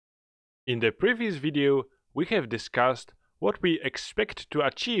In the previous video, we have discussed what we expect to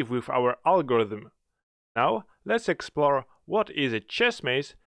achieve with our algorithm. Now, let's explore what is a chess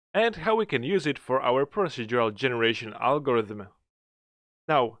maze and how we can use it for our procedural generation algorithm.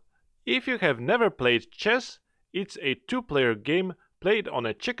 Now, if you have never played chess, it's a two-player game played on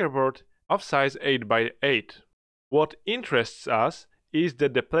a checkerboard of size 8 by 8. What interests us is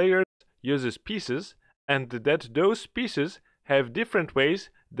that the player uses pieces and that those pieces have different ways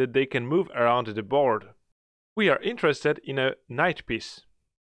that they can move around the board. We are interested in a knight piece.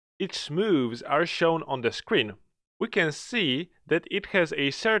 Its moves are shown on the screen. We can see that it has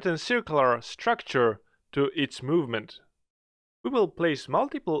a certain circular structure to its movement. We will place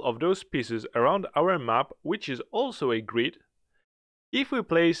multiple of those pieces around our map, which is also a grid. If we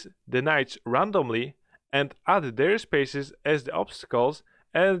place the knights randomly and add their spaces as the obstacles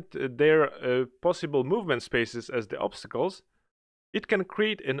and their possible movement spaces as the obstacles, it can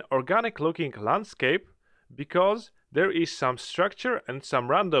create an organic looking landscape because there is some structure and some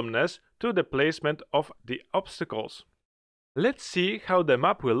randomness to the placement of the obstacles. Let's see how the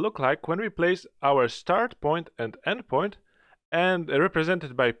map will look like when we place our start point and end point, and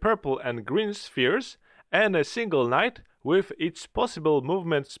represented by purple and green spheres, and a single knight with its possible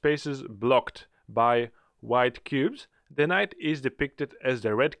movement spaces blocked by white cubes. The knight is depicted as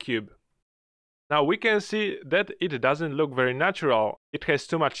the red cube. Now we can see that it doesn't look very natural, it has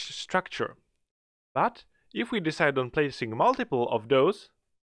too much structure. But if we decide on placing multiple of those,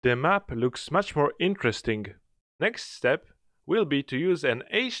 the map looks much more interesting. Next step will be to use an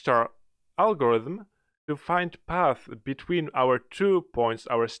A-star algorithm to find path between our 2 points,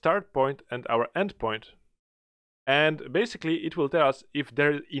 our start point and our end point. And basically it will tell us if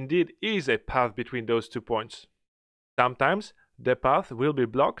there indeed is a path between those 2 points. Sometimes the path will be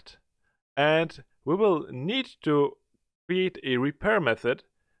blocked and we will need to create a repair method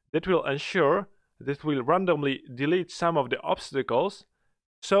that will ensure that we'll randomly delete some of the obstacles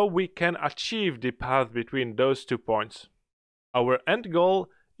so we can achieve the path between those 2 points. Our end goal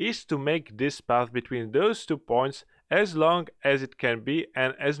is to make this path between those 2 points as long as it can be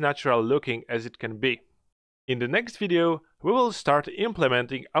and as natural looking as it can be. In the next video, we will start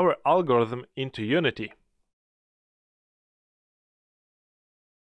implementing our algorithm into Unity.